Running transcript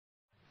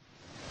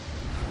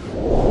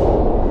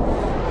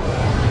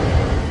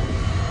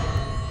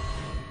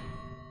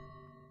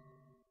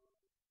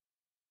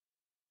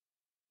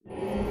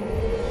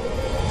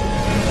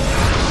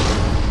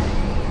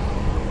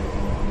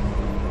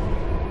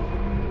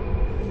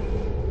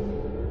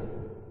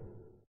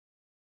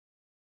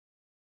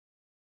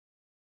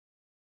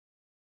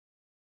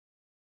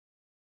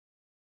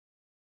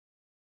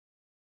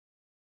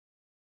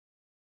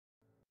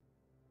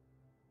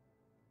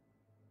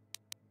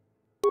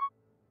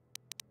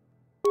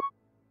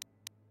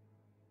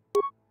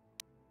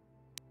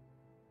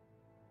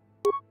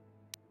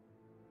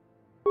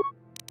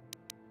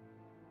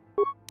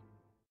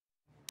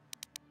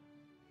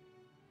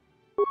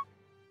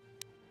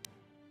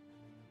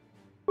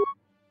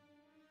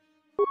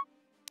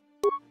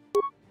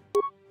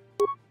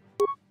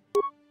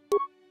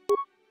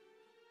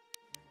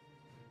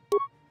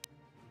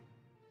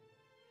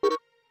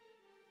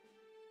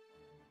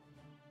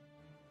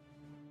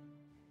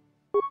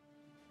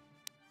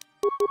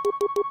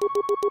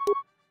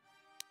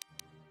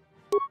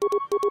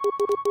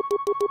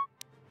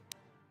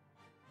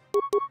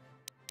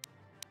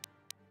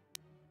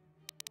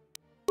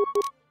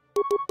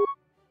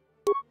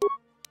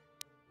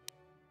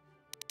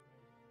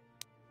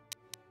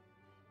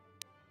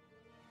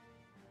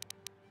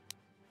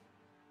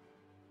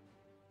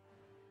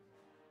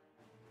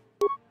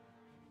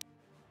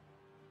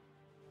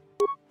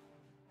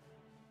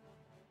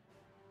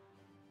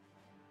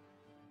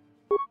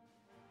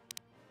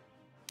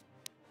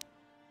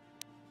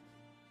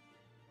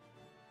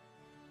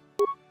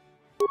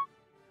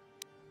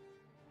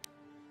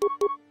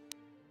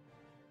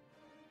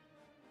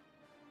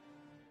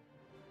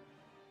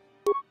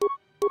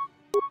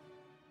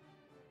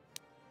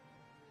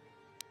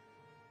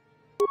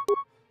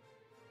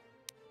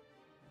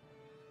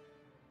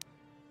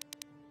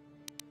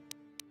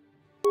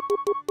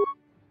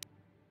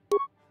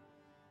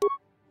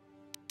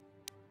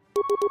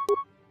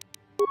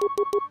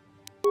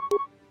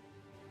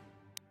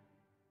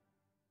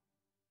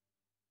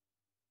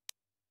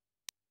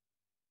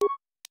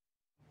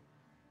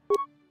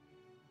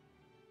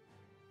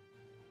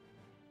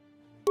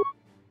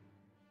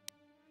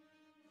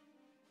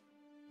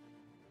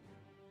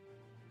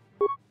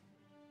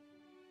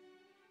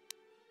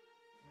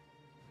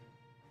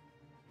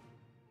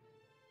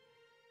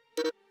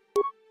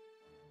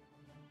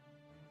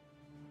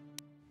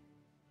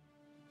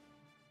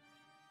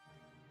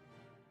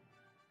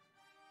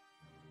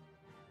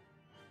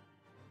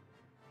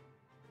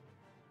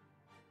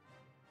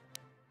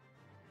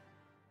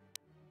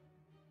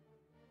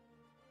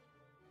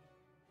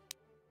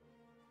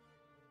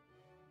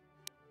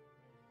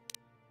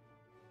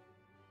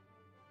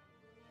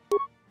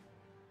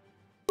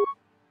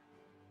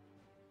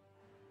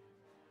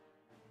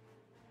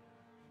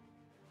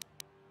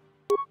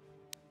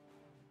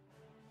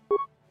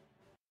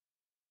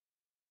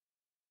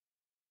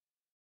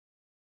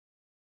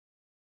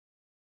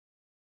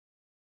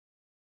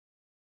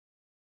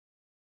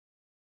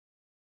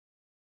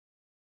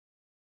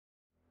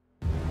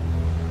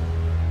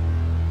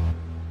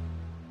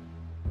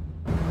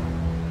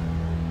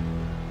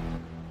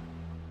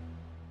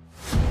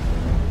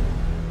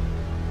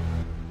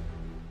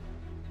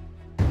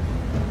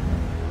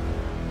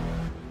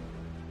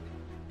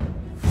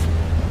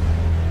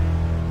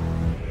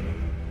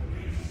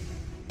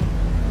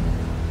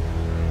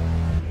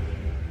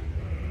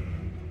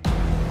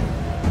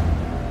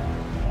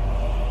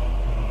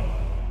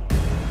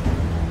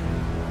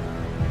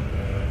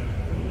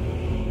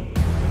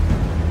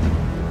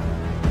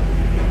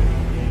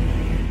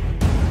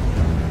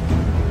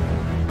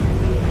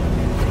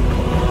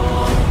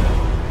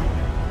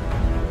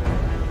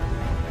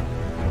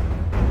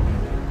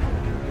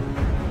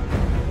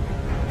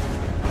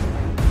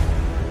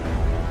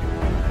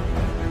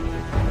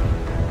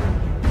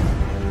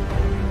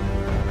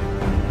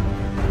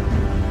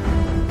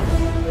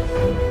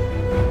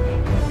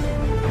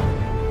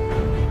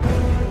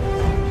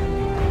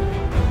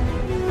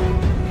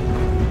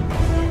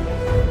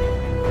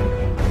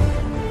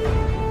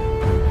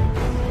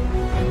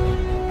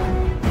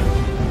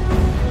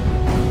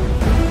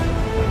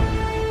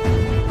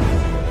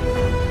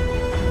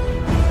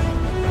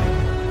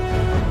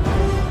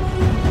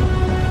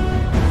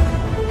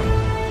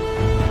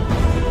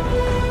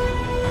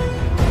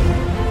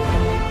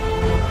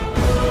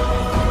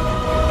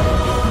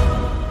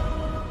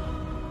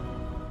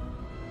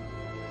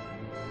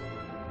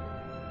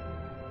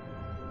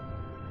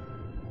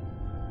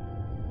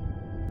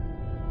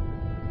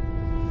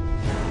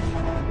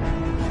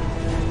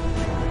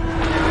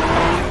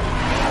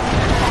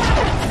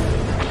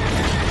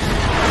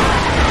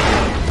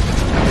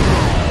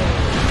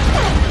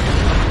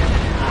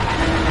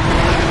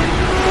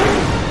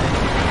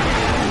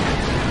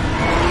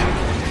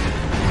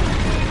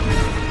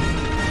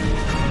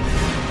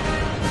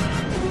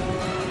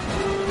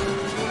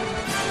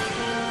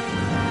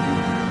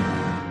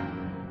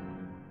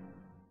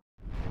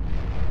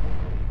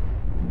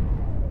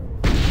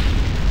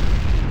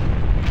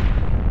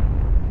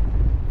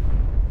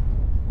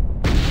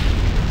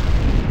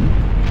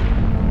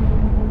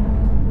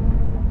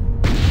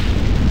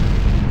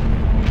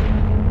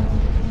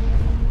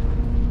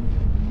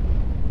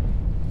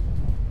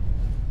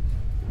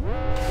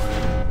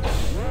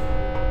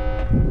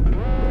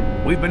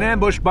We've been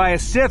ambushed by a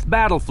Sith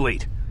battle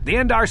fleet. The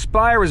Endar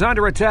Spire is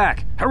under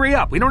attack. Hurry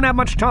up, we don't have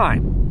much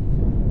time.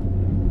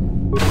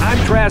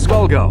 I'm Trask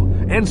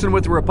Ulgo, ensign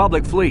with the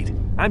Republic fleet.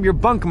 I'm your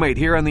bunkmate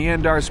here on the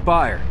Endar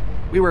Spire.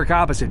 We work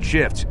opposite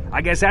shifts.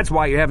 I guess that's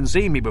why you haven't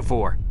seen me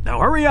before.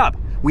 Now hurry up!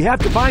 We have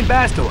to find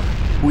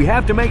Bastila. We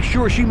have to make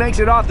sure she makes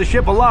it off the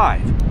ship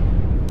alive.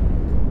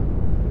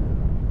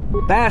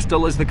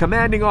 Bastila is the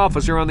commanding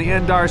officer on the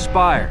Endar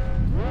Spire.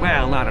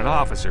 Well, not an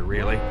officer,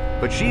 really.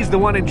 But she's the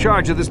one in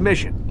charge of this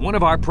mission. One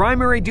of our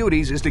primary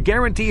duties is to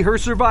guarantee her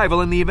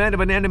survival in the event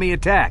of an enemy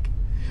attack.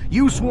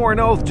 You swore an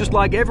oath just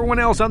like everyone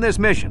else on this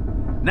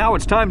mission. Now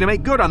it's time to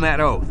make good on that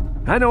oath.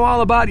 I know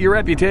all about your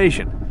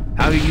reputation.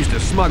 How you used to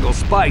smuggle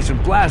spice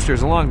and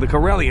blasters along the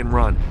Corellian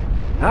run.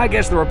 I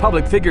guess the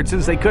Republic figured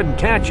since they couldn't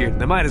catch you,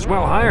 they might as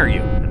well hire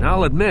you. And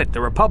I'll admit,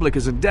 the Republic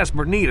is in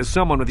desperate need of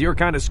someone with your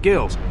kind of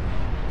skills.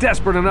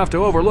 Desperate enough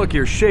to overlook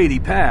your shady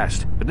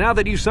past. But now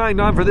that you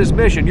signed on for this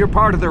mission, you're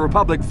part of the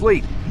Republic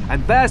fleet,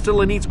 and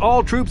Bastila needs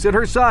all troops at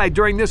her side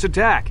during this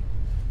attack.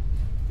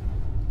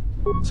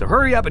 So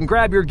hurry up and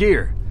grab your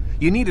gear.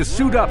 You need to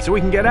suit up so we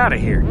can get out of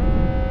here.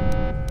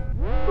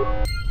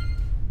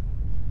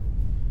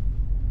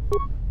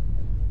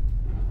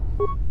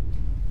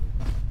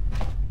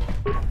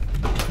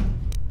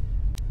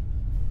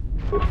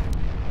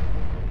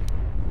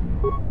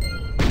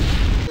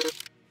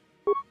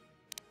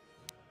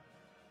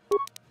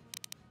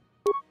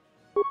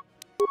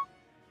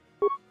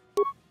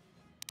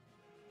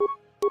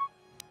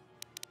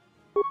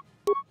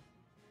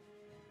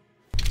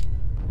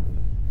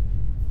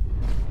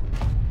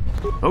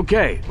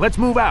 Okay, let's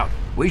move out.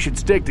 We should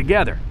stick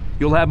together.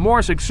 You'll have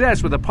more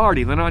success with a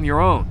party than on your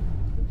own.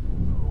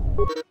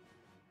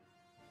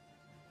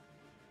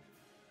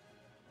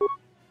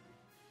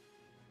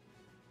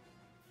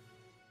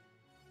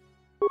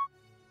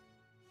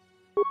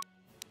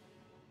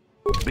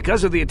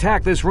 Because of the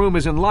attack, this room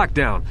is in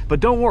lockdown, but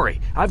don't worry,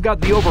 I've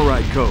got the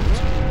override codes.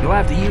 You'll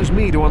have to use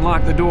me to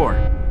unlock the door.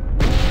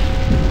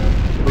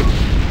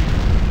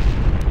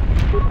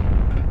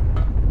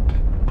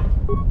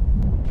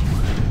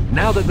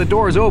 Now that the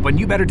door is open,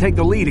 you better take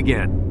the lead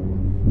again.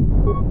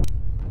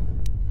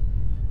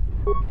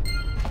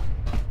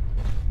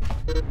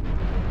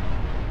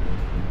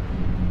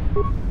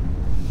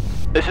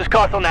 This is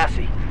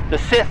KotOR. The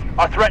Sith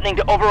are threatening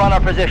to overrun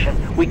our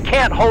position. We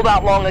can't hold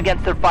out long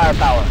against their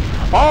firepower.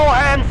 All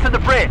hands to the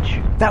bridge!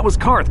 That was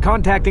Karth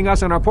contacting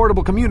us on our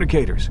portable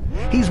communicators.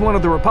 He's one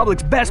of the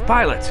Republic's best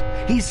pilots.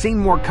 He's seen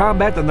more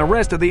combat than the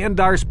rest of the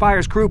Endar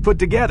Spire's crew put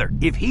together.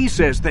 If he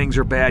says things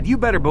are bad, you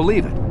better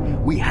believe it.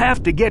 We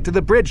have to get to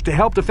the bridge to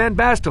help defend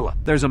Bastila.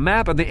 There's a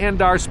map of the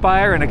Endar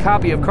Spire and a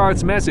copy of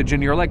Karth's message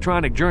in your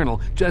electronic journal,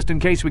 just in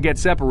case we get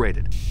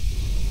separated.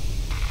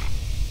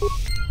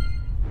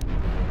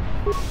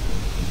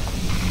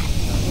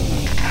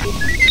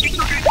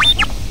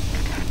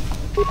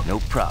 No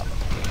problem.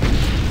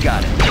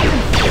 Got it.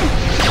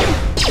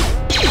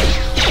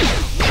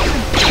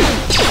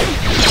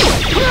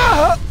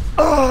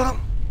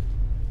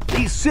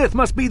 These Sith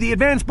must be the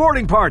advanced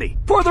boarding party!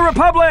 For the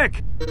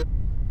Republic!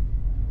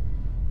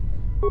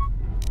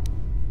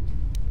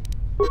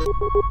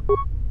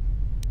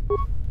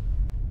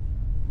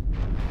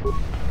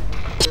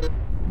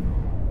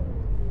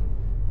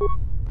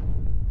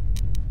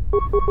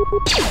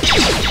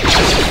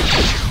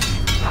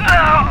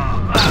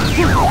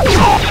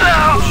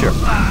 Sure.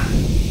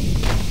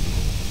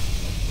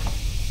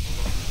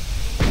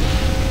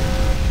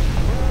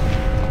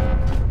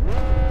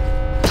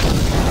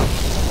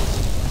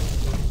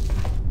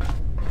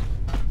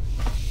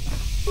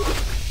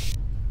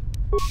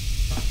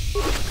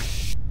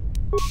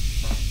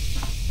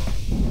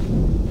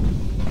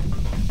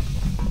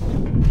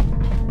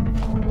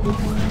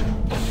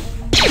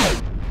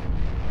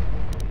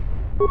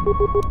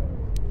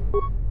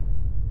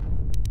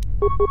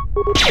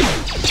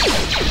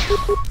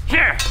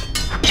 Here!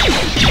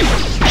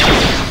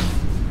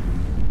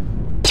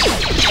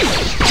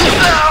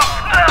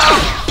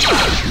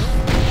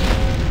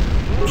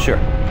 Sure.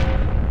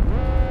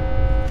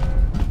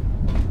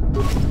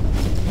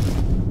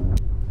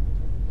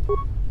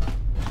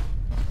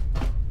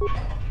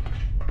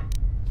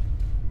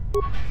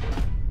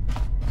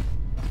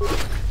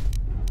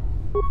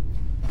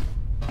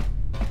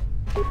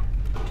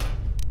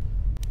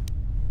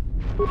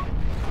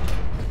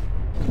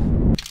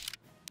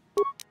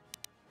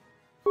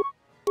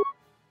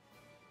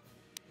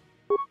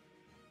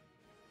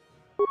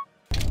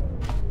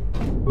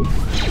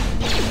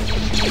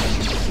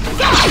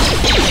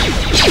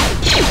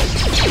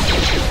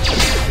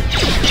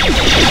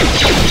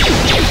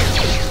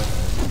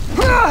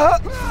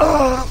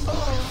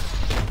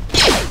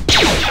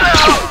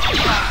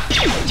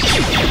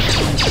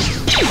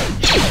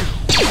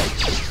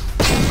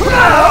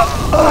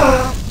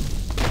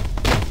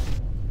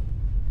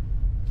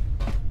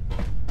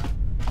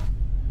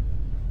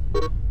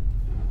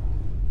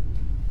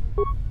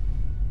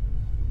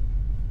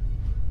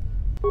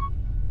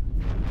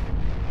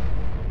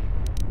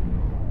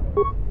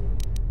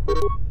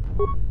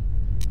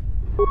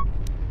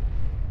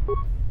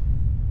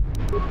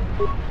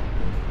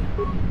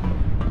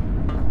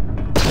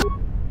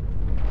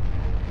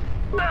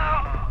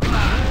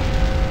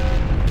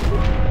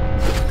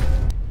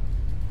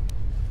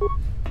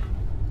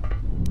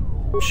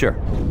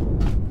 Sure.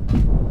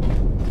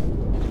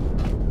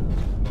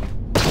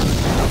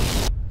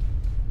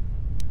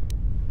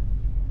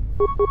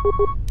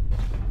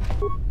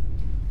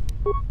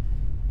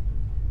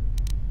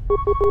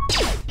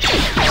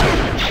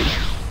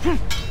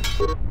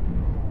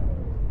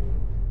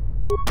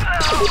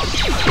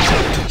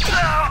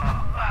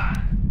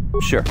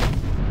 Sure.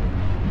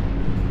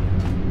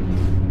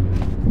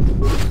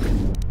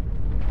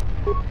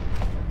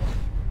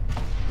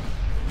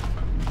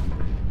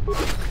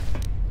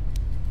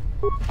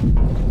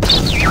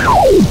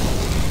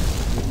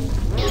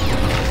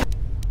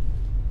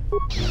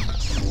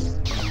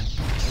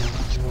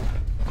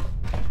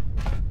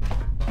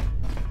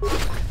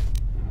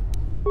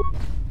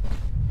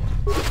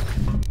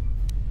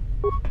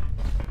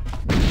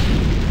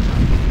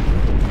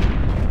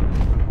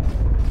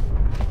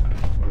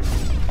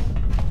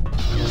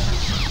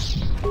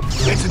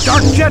 It's a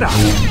dark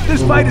Jedi!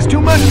 This fight is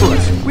too much for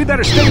us! We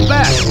better stay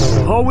back!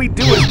 All we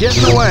do is get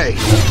in the way!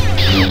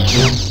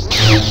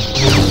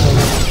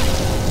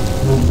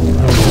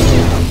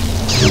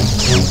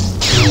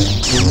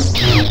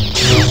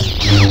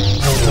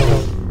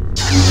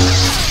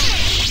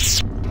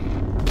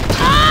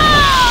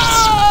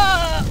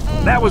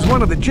 That was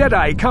one of the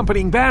Jedi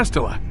accompanying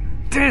Bastila.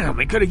 Damn,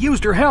 they could have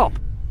used her help!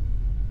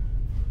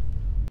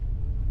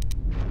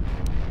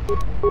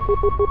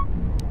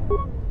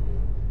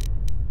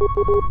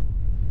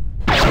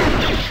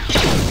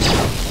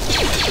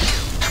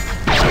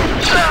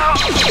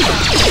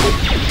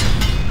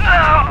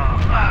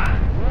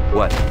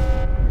 What?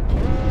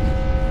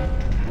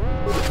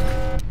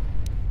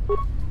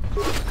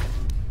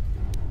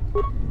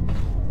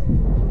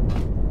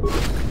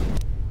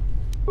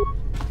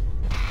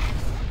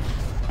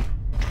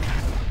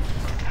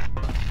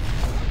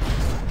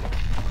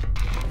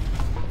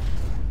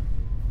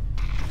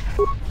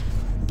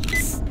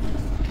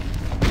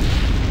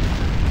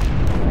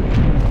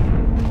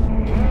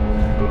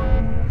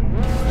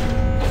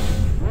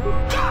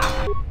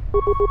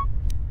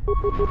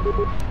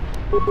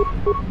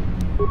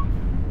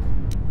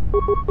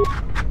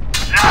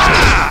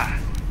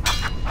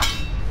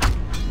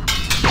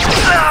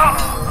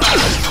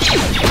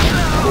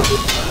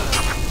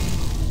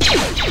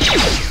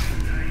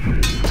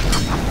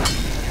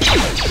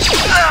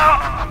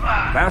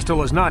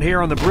 Bastel is not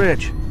here on the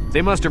bridge.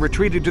 They must have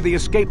retreated to the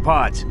escape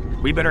pods.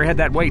 We better head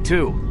that way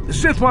too. The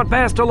Sith want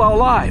Bastel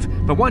alive,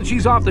 but once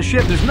she's off the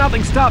ship, there's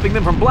nothing stopping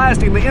them from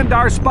blasting the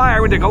Endar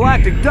Spire into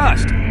galactic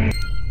dust.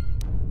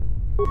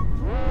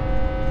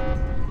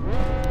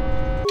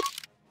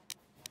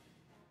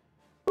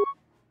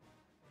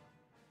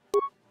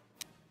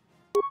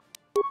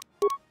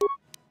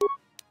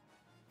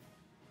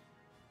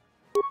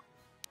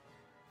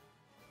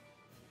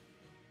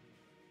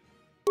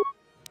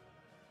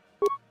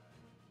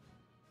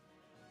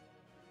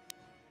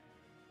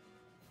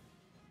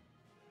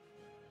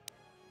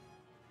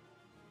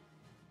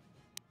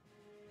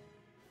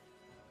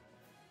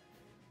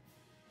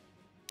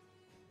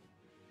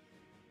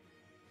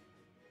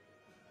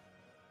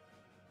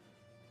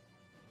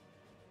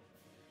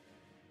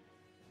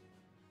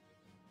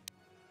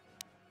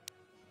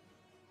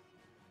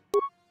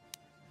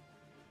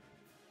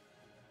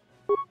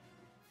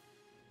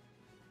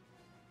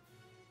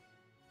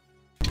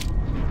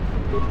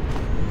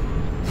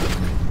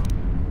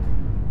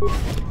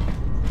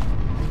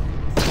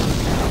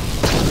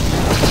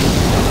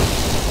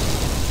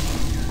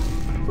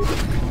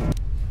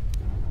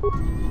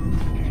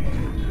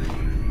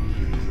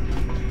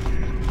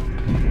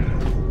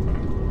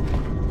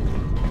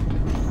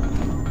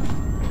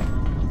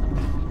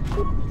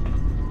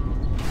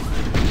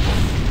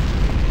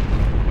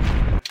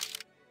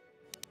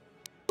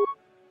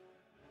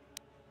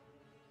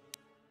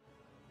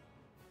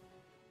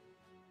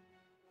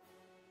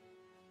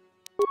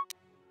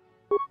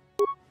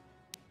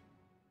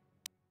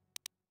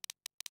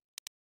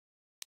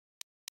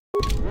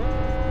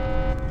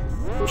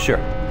 Sure.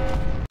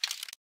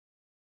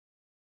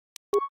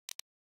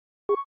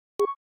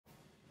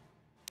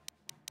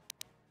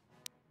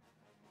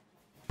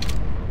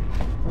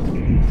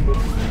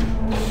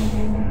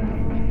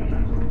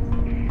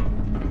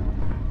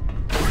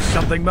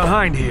 Something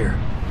behind here.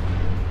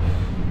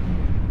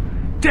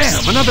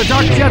 Damn, another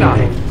Dark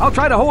Jedi! I'll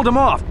try to hold him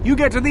off. You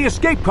get to the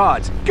escape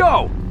pods.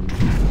 Go!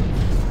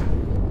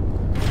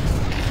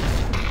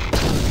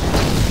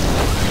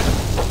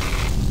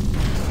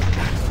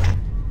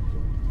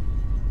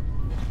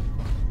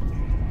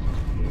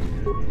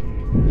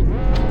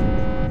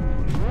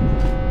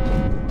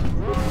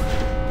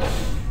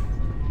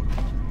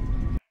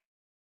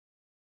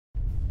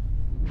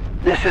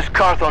 This is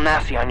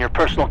KotOR on your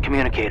personal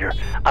communicator.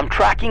 I'm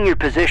tracking your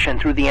position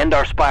through the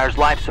Endar Spire's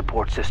life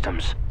support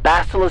systems.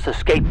 Bastel's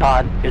escape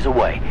pod is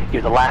away.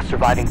 You're the last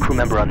surviving crew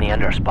member on the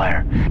Endar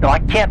Spire. Now, I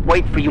can't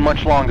wait for you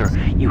much longer.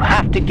 You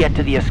have to get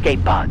to the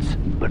escape pods.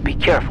 But be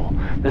careful.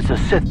 There's a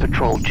Sith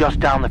patrol just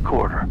down the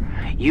corridor.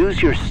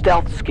 Use your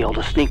stealth skill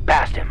to sneak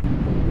past him.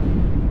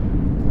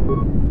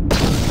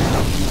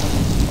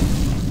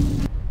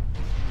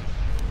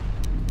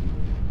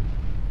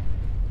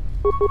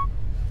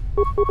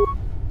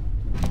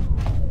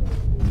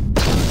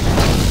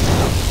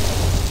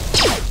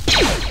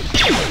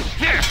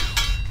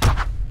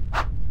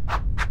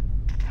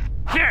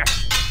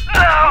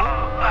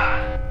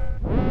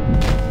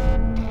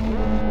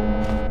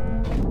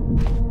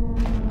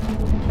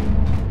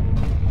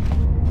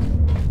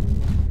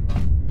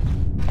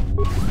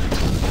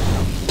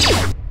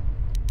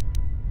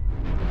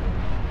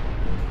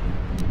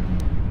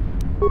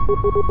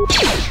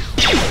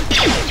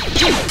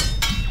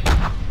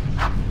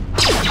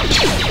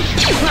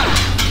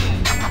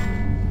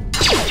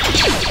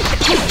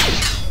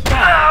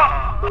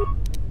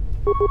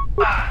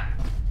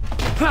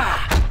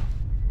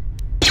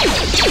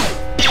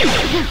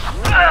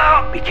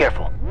 Be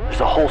careful. There's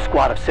a whole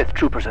squad of Sith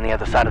troopers on the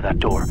other side of that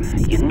door.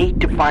 You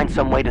need to find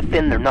some way to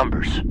thin their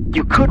numbers.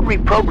 You could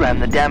reprogram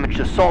the damaged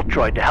assault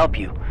droid to help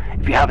you,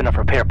 if you have enough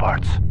repair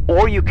parts.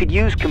 Or you could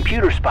use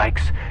computer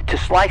spikes to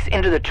slice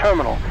into the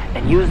terminal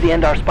and use the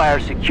Endar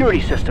Spire's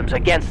security systems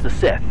against the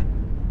Sith.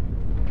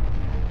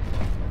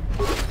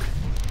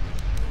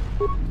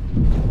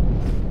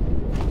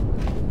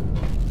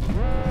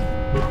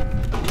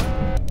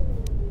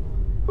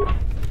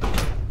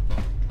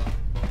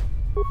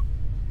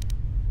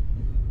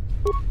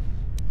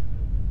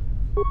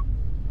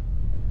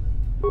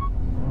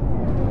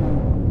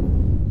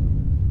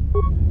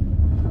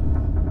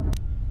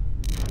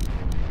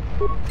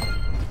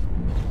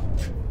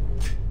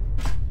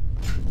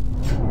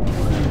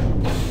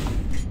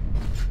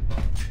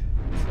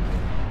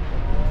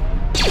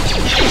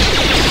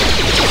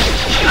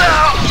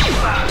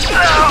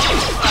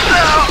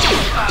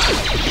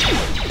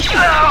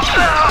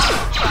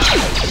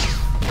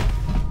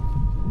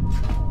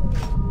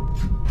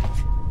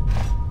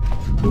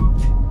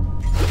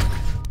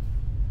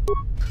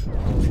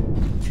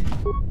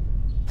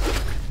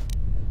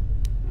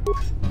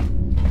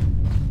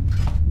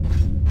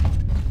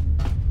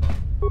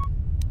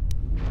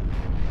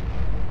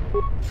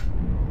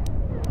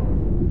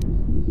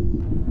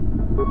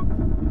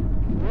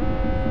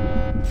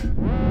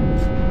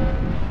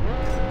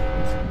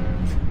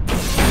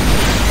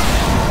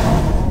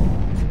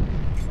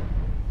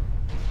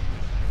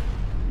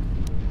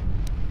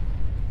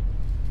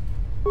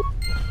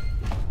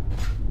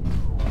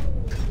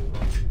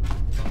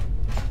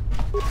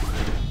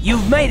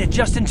 You've made it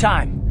just in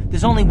time.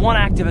 There's only one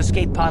active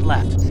escape pod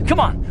left. Come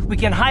on, we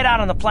can hide out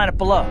on the planet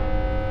below.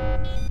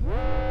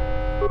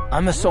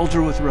 I'm a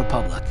soldier with the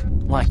Republic,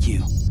 like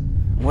you.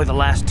 We're the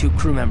last 2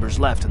 crew members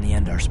left on the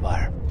Endar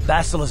Spire.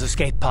 Bastila's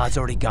escape pod's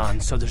already gone,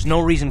 so there's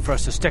no reason for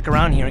us to stick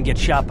around here and get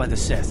shot by the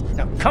Sith.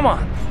 Now, come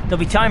on! There'll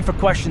be time for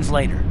questions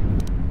later.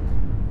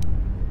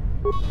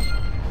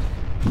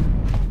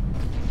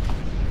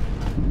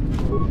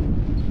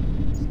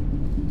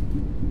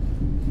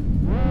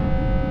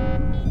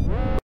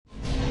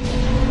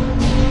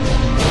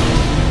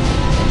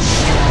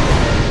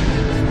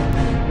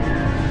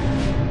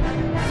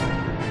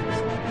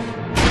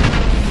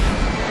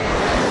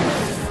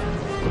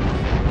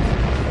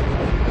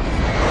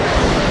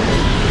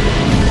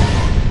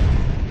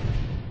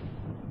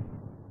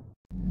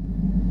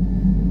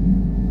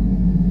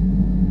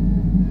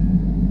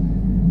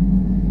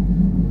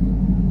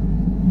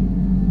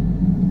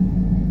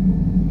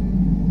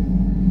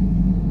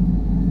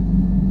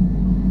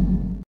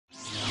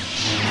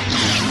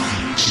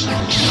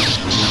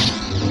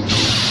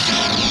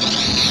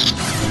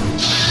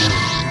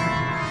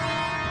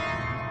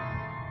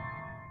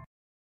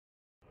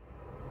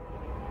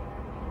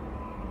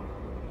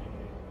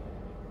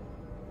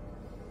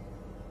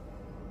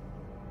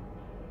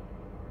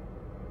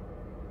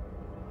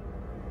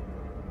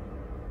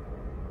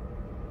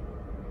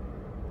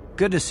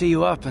 Good to see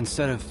you up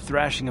instead of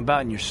thrashing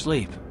about in your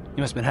sleep.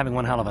 You must have been having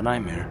one hell of a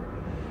nightmare.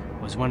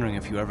 I was wondering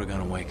if you were ever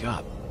gonna wake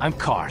up. I'm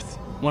Karth,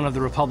 one of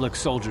the Republic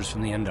soldiers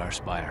from the Endar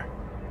Spire.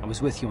 I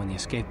was with you on the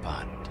escape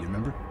pod. Do you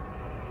remember?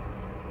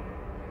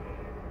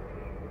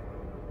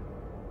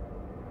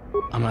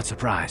 I'm not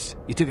surprised.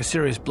 You took a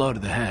serious blow to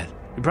the head.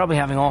 You're probably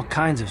having all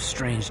kinds of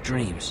strange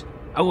dreams.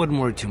 I wouldn't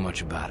worry too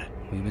much about it.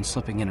 We've been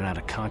slipping in and out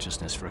of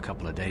consciousness for a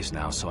couple of days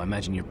now, so I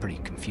imagine you're pretty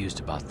confused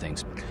about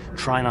things. But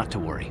try not to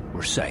worry.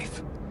 We're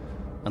safe.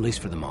 At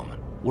least for the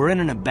moment. We're in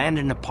an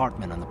abandoned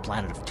apartment on the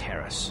planet of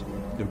Terrace.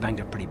 We were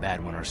banged up pretty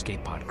bad when our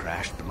escape pod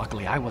crashed, but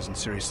luckily I wasn't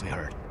seriously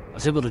hurt. I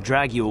was able to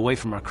drag you away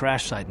from our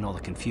crash site and all the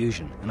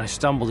confusion, and I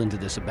stumbled into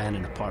this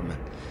abandoned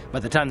apartment. By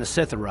the time the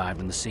Sith arrived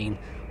on the scene,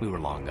 we were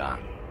long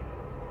gone.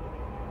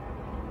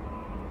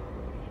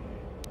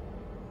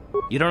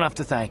 You don't have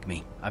to thank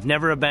me. I've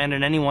never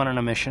abandoned anyone on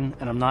a mission,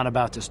 and I'm not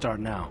about to start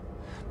now.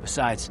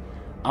 Besides,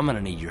 I'm gonna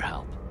need your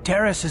help.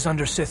 Terrace is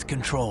under Sith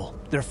control.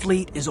 Their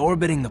fleet is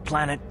orbiting the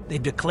planet,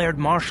 they've declared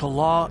martial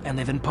law, and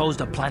they've imposed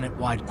a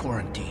planet-wide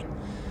quarantine.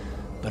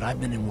 But I've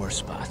been in worse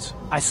spots.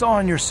 I saw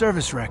on your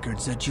service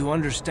records that you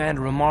understand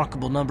a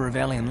remarkable number of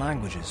alien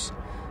languages.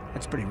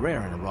 That's pretty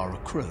rare in a raw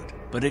recruit.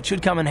 But it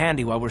should come in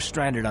handy while we're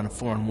stranded on a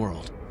foreign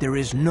world. There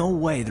is no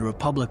way the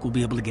Republic will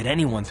be able to get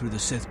anyone through the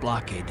Sith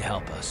blockade to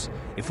help us.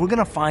 If we're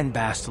gonna find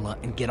Bastila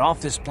and get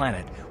off this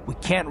planet, we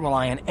can't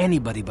rely on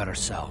anybody but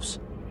ourselves.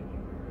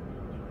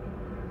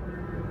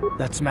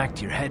 That smack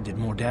to your head did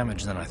more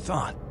damage than I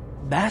thought.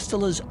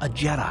 Bastila's a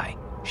Jedi.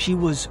 She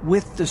was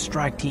with the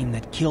strike team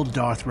that killed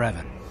Darth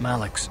Revan,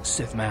 Malak's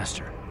Sith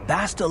Master.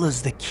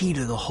 Bastila's the key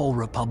to the whole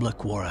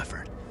Republic war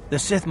effort. The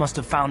Sith must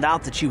have found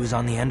out that she was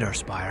on the Endar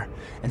Spire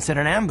and set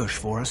an ambush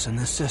for us in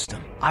this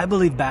system. I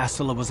believe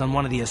Bastila was on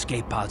one of the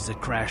escape pods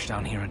that crashed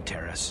down here in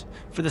Terrace.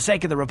 For the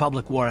sake of the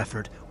Republic war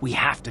effort, we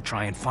have to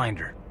try and find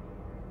her.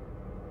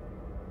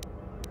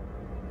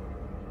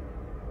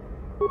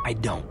 I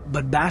don't,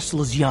 but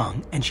Bastila's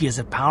young, and she has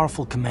a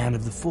powerful command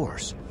of the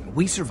Force.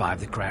 We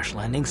survived the crash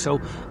landing, so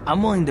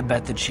I'm willing to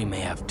bet that she may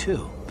have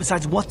too.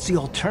 Besides, what's the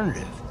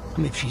alternative? I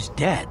mean, if she's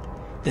dead,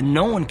 then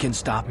no one can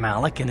stop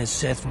Malak and his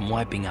Sith from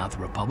wiping out the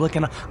Republic,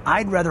 and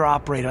I'd rather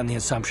operate on the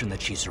assumption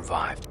that she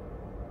survived.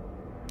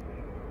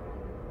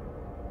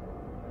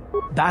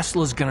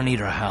 Bastila's gonna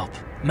need our help.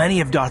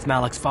 Many of Darth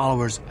Malak's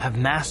followers have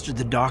mastered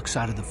the dark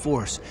side of the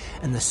Force,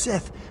 and the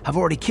Sith have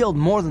already killed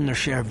more than their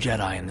share of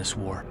Jedi in this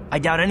war. I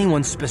doubt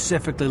anyone's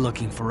specifically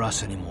looking for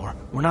us anymore.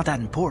 We're not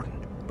that important.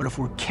 But if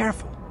we're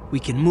careful,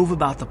 we can move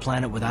about the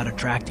planet without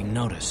attracting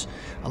notice,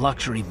 a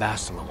luxury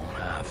Bastila won't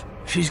have.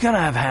 She's gonna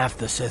have half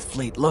the Sith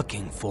fleet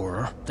looking for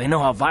her. They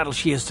know how vital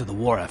she is to the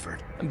war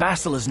effort. And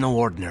Bastila's no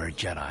ordinary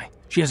Jedi.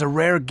 She has a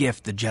rare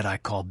gift the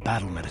Jedi call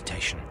battle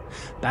meditation.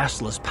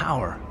 Bastila's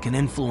power can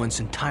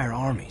influence entire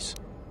armies.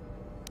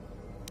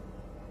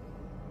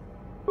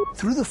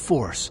 Through the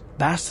Force,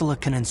 Bastila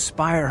can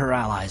inspire her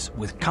allies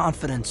with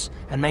confidence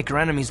and make her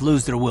enemies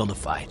lose their will to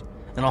fight.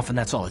 And often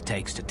that's all it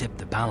takes to tip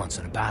the balance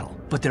in a battle.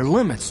 But there are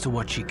limits to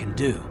what she can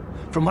do.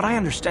 From what I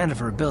understand of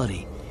her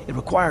ability, it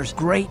requires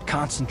great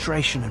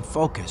concentration and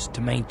focus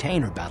to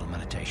maintain her battle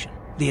meditation.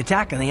 The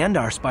attack on the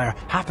Endar Spire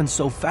happened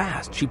so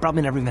fast, she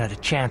probably never even had a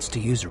chance to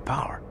use her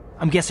power.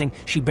 I'm guessing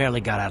she barely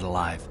got out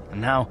alive,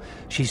 and now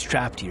she's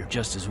trapped here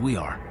just as we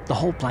are. The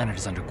whole planet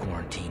is under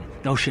quarantine.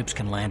 No ships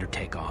can land or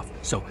take off.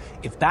 So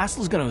if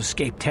Bastila's gonna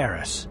escape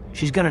Terrace,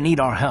 she's gonna need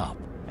our help,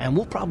 and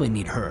we'll probably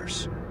need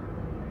hers.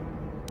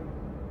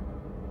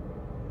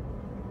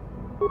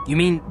 You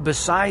mean,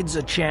 besides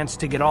a chance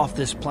to get off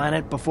this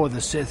planet before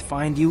the Sith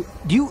find you,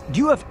 do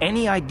you have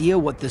any idea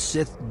what the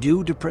Sith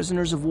do to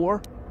prisoners of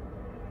war?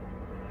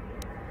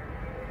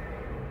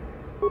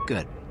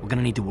 Good. We're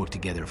gonna need to work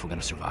together if we're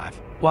gonna survive.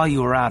 While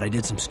you were out, I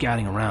did some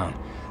scouting around.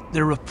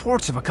 There are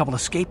reports of a couple of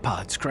escape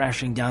pods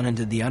crashing down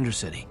into the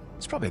Undercity.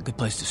 It's probably a good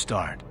place to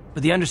start.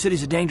 But the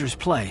Undercity's a dangerous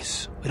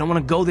place. We don't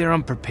want to go there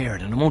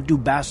unprepared, and it won't do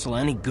Bastila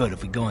any good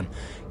if we go and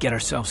get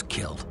ourselves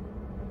killed.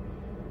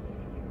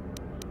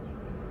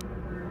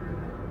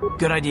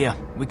 Good idea.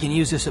 We can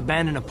use this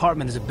abandoned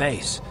apartment as a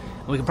base.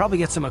 And we can probably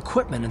get some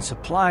equipment and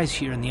supplies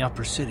here in the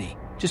upper city.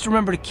 Just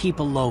remember to keep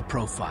a low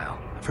profile.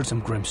 I've heard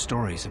some grim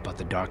stories about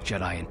the Dark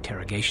Jedi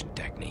interrogation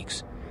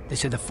techniques. They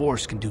say the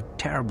Force can do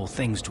terrible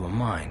things to a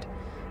mind.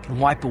 It can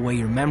wipe away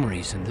your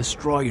memories and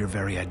destroy your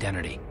very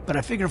identity. But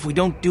I figure if we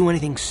don't do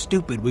anything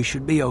stupid, we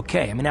should be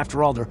okay. I mean,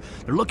 after all, they're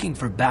looking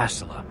for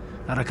Bastila,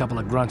 not a couple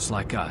of grunts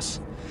like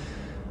us.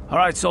 All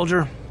right,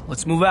 soldier,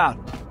 let's move out.